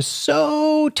capital is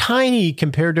so tiny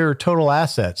compared to her total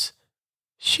assets.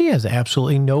 She has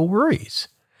absolutely no worries.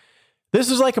 This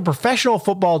is like a professional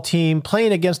football team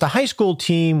playing against a high school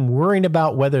team worrying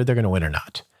about whether they're going to win or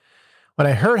not. When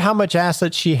I heard how much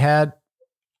assets she had,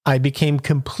 I became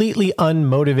completely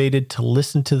unmotivated to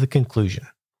listen to the conclusion.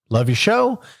 Love your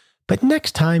show, but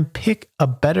next time pick a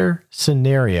better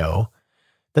scenario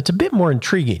that's a bit more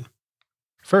intriguing."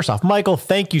 First off, Michael,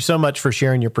 thank you so much for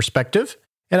sharing your perspective.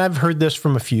 And I've heard this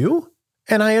from a few,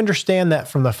 and I understand that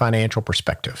from the financial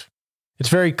perspective. It's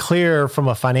very clear from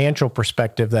a financial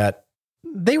perspective that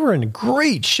they were in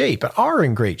great shape, are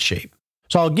in great shape.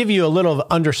 So I'll give you a little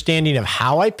understanding of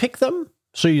how I pick them,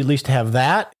 so you at least have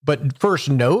that. But first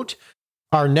note,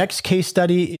 our next case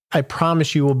study, I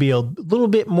promise you, will be a little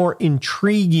bit more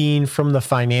intriguing from the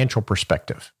financial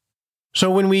perspective.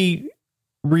 So when we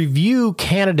review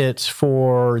candidates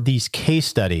for these case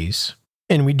studies,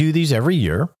 and we do these every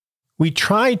year, we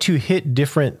try to hit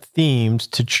different themes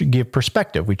to give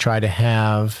perspective. We try to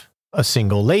have a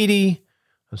single lady,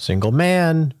 a single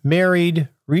man, married,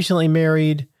 recently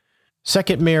married,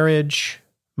 second marriage,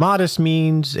 modest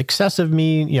means, excessive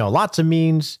mean, lots of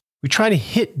means. We try to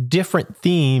hit different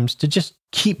themes to just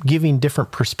keep giving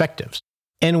different perspectives.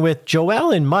 And with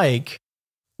Joelle and Mike,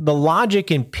 the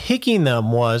logic in picking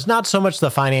them was not so much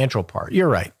the financial part. You're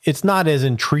right. It's not as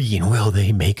intriguing. Will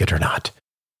they make it or not?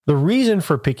 The reason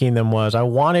for picking them was I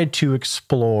wanted to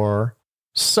explore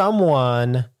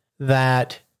someone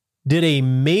that did a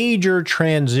major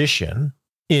transition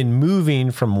in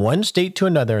moving from one state to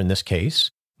another, in this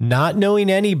case, not knowing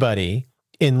anybody,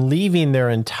 and leaving their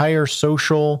entire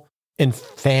social and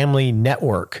family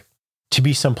network to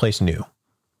be someplace new.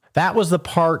 That was the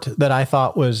part that I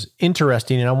thought was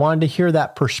interesting, and I wanted to hear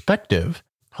that perspective.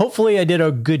 Hopefully I did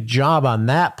a good job on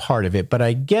that part of it, but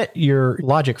I get your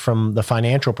logic from the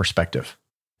financial perspective.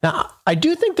 Now, I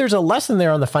do think there's a lesson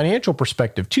there on the financial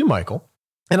perspective too, Michael,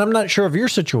 and I'm not sure of your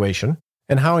situation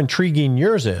and how intriguing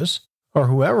yours is, or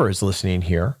whoever is listening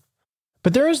here,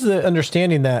 but there is the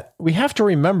understanding that we have to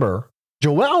remember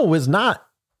Joelle was not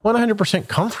 100%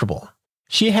 comfortable.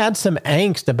 She had some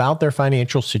angst about their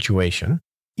financial situation,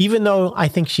 even though I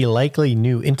think she likely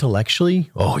knew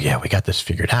intellectually, oh yeah, we got this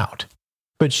figured out.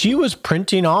 But she was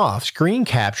printing off, screen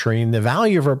capturing the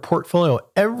value of her portfolio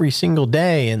every single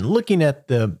day and looking at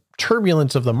the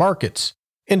turbulence of the markets.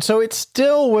 And so it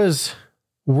still was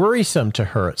worrisome to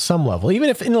her at some level, even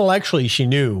if intellectually she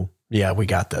knew, yeah, we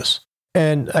got this.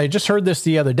 And I just heard this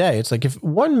the other day. It's like if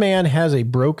one man has a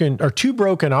broken or two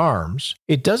broken arms,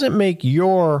 it doesn't make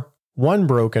your one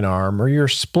broken arm or your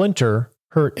splinter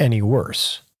hurt any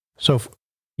worse. So if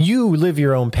you live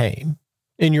your own pain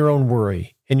and your own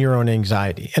worry and your own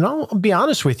anxiety. And I'll be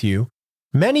honest with you,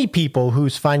 many people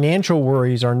whose financial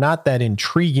worries are not that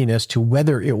intriguing as to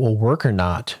whether it will work or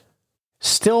not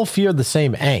still feel the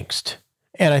same angst.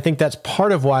 And I think that's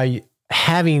part of why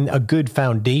having a good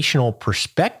foundational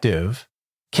perspective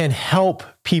can help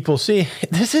people see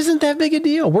this isn't that big a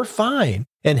deal. We're fine,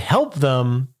 and help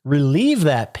them relieve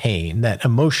that pain, that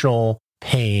emotional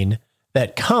pain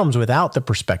that comes without the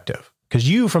perspective. Because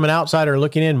you, from an outsider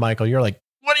looking in, Michael, you're like,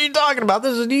 what are you talking about?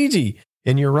 This is easy.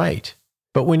 And you're right.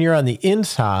 But when you're on the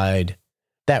inside,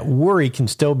 that worry can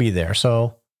still be there.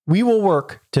 So we will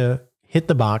work to hit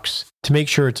the box to make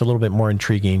sure it's a little bit more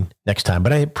intriguing next time.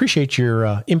 But I appreciate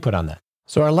your input on that.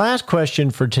 So our last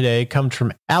question for today comes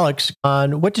from Alex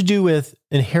on what to do with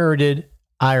inherited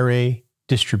IRA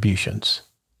distributions.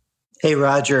 Hey,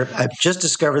 Roger, I've just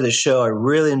discovered this show. I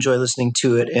really enjoy listening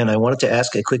to it, and I wanted to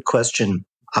ask a quick question.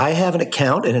 I have an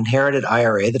account, an inherited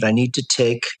IRA that I need to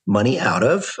take money out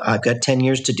of. I've got 10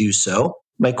 years to do so.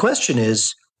 My question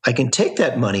is, I can take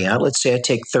that money out. Let's say I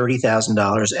take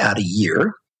 $30,000 out a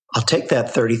year. I'll take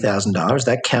that $30,000.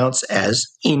 That counts as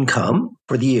income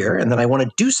for the year. And then I want to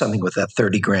do something with that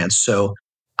 30 grand. So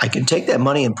I can take that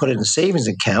money and put it in a savings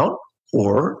account,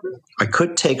 or I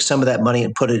could take some of that money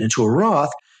and put it into a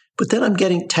Roth, but then I'm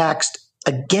getting taxed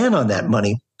again on that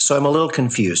money. So I'm a little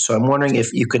confused. So I'm wondering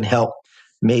if you can help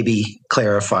maybe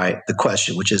clarify the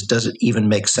question, which is, does it even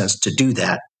make sense to do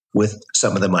that with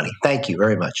some of the money? Thank you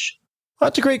very much. Well,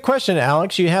 that's a great question,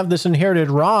 Alex. You have this inherited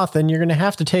Roth and you're going to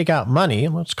have to take out money.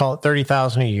 Let's call it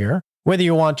 $30,000 a year, whether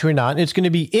you want to or not. It's going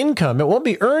to be income. It won't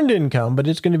be earned income, but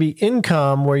it's going to be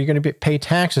income where you're going to pay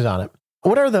taxes on it.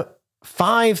 What are the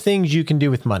 5 things you can do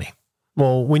with money?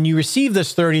 Well, when you receive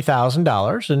this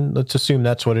 $30,000, and let's assume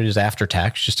that's what it is after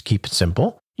tax, just to keep it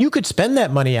simple, you could spend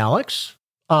that money, Alex,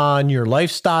 on your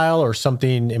lifestyle or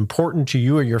something important to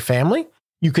you or your family.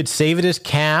 You could save it as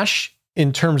cash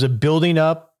in terms of building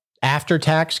up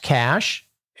after-tax cash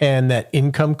and that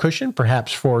income cushion,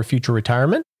 perhaps for future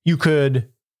retirement. You could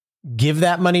give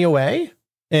that money away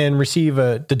and receive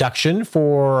a deduction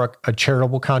for a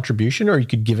charitable contribution, or you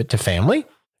could give it to family.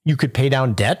 You could pay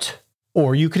down debt,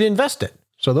 or you could invest it.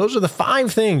 So those are the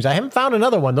 5 things. I haven't found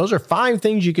another one. Those are 5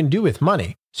 things you can do with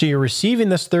money. So you're receiving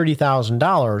this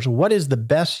 $30,000. What is the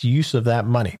best use of that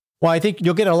money? Well, I think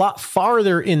you'll get a lot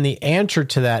farther in the answer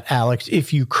to that, Alex,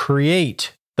 if you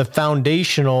create the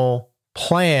foundational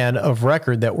plan of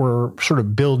record that we're sort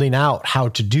of building out how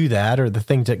to do that, or the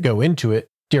things that go into it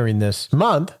during this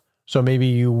month. So maybe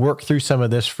you work through some of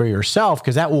this for yourself,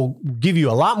 because that will give you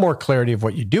a lot more clarity of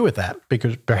what you do with that,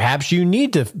 because perhaps you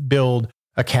need to build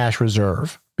a cash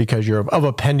reserve because you're of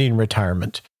a pending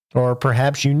retirement, or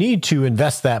perhaps you need to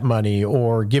invest that money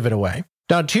or give it away.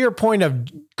 Now, to your point of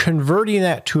converting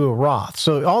that to a Roth.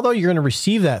 So although you're going to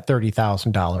receive that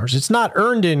 $30,000, it's not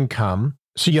earned income.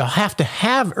 So you'll have to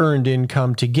have earned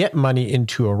income to get money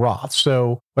into a Roth.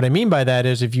 So what I mean by that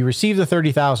is if you receive the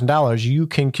 $30,000, you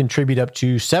can contribute up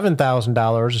to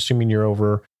 $7,000, assuming you're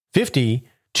over 50,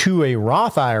 to a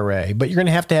Roth IRA, but you're going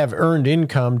to have earned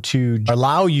income to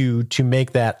allow you to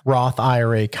make that Roth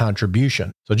IRA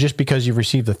contribution. So just because you've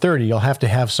received the 30, you'll have to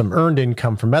have some earned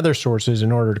income from other sources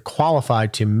in order to qualify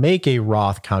to make a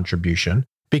Roth contribution,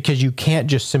 because you can't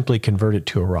just simply convert it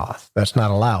to a Roth. That's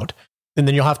not allowed. And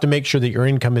then you'll have to make sure that your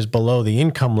income is below the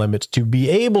income limits to be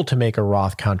able to make a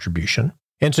Roth contribution.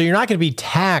 And so you're not going to be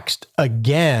taxed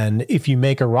again if you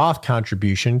make a Roth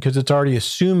contribution, because it's already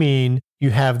assuming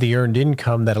you have the earned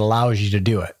income that allows you to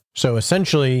do it. So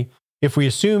essentially, if we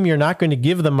assume you're not going to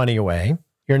give the money away,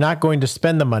 you're not going to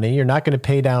spend the money, you're not going to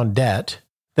pay down debt,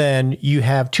 then you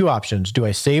have 2 options. Do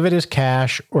I save it as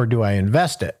cash, or do I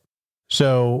invest it?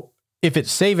 So if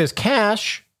it's save as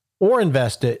cash or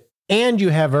invest it, and you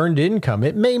have earned income,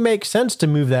 it may make sense to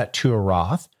move that to a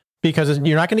Roth, because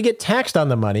you're not going to get taxed on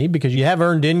the money because you have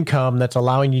earned income that's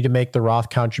allowing you to make the Roth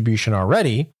contribution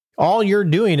already. All you're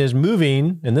doing is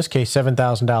moving, in this case,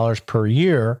 $7,000 per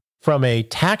year from a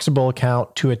taxable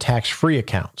account to a tax-free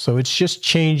account. So it's just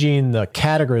changing the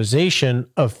categorization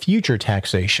of future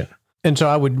taxation. And so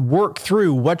I would work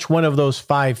through which one of those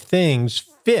 5 things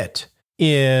fit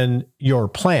in your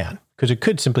plan. Because it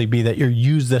could simply be that you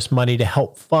use this money to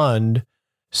help fund,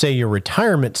 say, your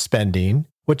retirement spending,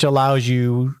 which allows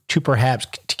you to perhaps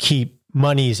to keep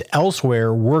monies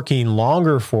elsewhere working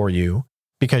longer for you,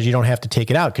 because you don't have to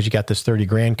take it out because you got this 30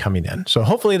 grand coming in. So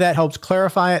hopefully that helps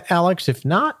clarify it, Alex. If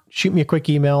not, shoot me a quick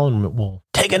email and we'll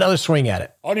take another swing at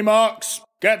it. On your marks,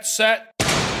 get set.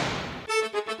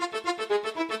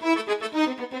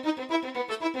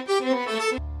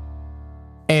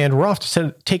 And we're off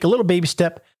to take a little baby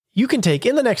step you can take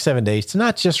in the next 7 days to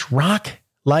not just rock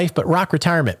life, but rock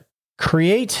retirement.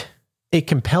 Create a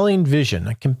compelling vision,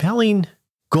 a compelling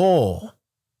goal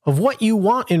of what you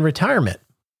want in retirement.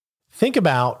 Think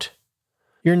about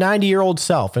your 90-year-old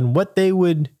self and what they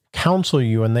would counsel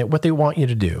you and what they want you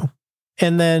to do.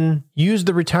 And then use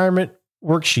the retirement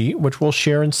worksheet, which we'll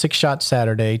share in 6 Shot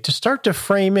Saturday, to start to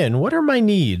frame in, what are my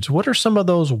needs? What are some of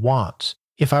those wants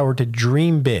if I were to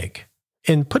dream big?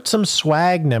 And put some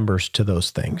swag numbers to those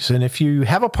things. And if you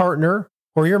have a partner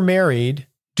or you're married,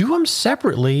 do them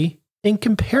separately and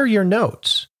compare your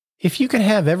notes. If you could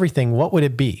have everything, what would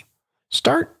it be?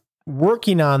 Start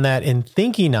working on that and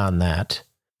thinking on that.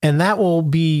 And that will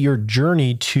be your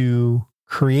journey to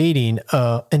creating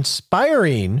an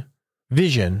inspiring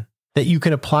vision that you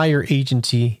can apply your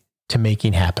agency to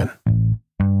making happen.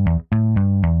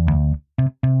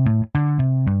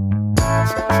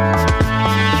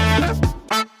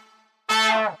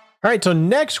 All right, so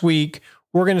next week,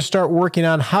 we're going to start working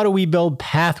on how do we build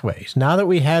pathways. Now that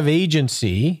we have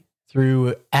agency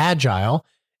through Agile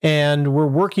and we're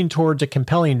working towards a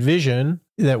compelling vision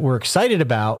that we're excited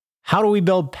about, how do we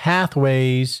build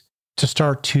pathways to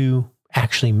start to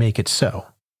actually make it so?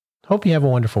 Hope you have a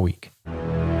wonderful week.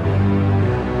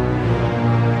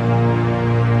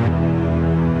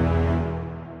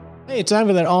 Hey, it's time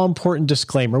for that all-important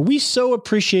disclaimer. We so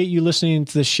appreciate you listening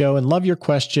to the show and love your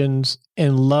questions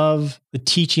and love the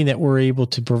teaching that we're able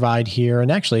to provide here.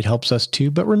 And actually, it helps us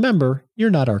too. But remember, you're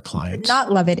not our clients. Not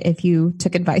love it if you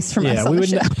took advice from us on the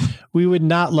show. We would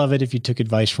not love it if you took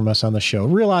advice from us on the show.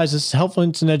 Realize this is helpful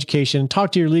in education.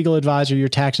 Talk to your legal advisor, your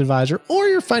tax advisor, or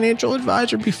your financial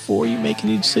advisor before you make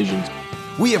any decisions.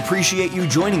 We appreciate you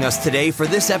joining us today for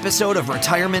this episode of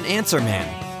Retirement Answer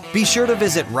Man. Be sure to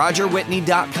visit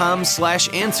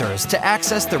rogerwhitney.com/answers to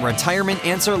access the Retirement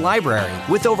Answer Library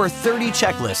with over 30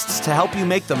 checklists to help you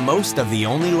make the most of the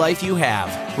only life you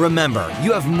have. Remember,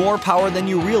 you have more power than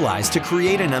you realize to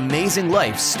create an amazing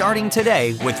life starting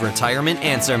today with Retirement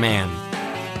Answer Man.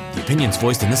 The opinions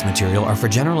voiced in this material are for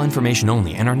general information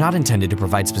only and are not intended to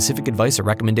provide specific advice or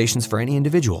recommendations for any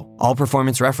individual. All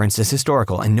performance referenced is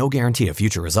historical and no guarantee of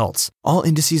future results. All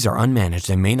indices are unmanaged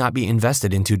and may not be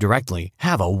invested into directly.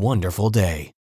 Have a wonderful day.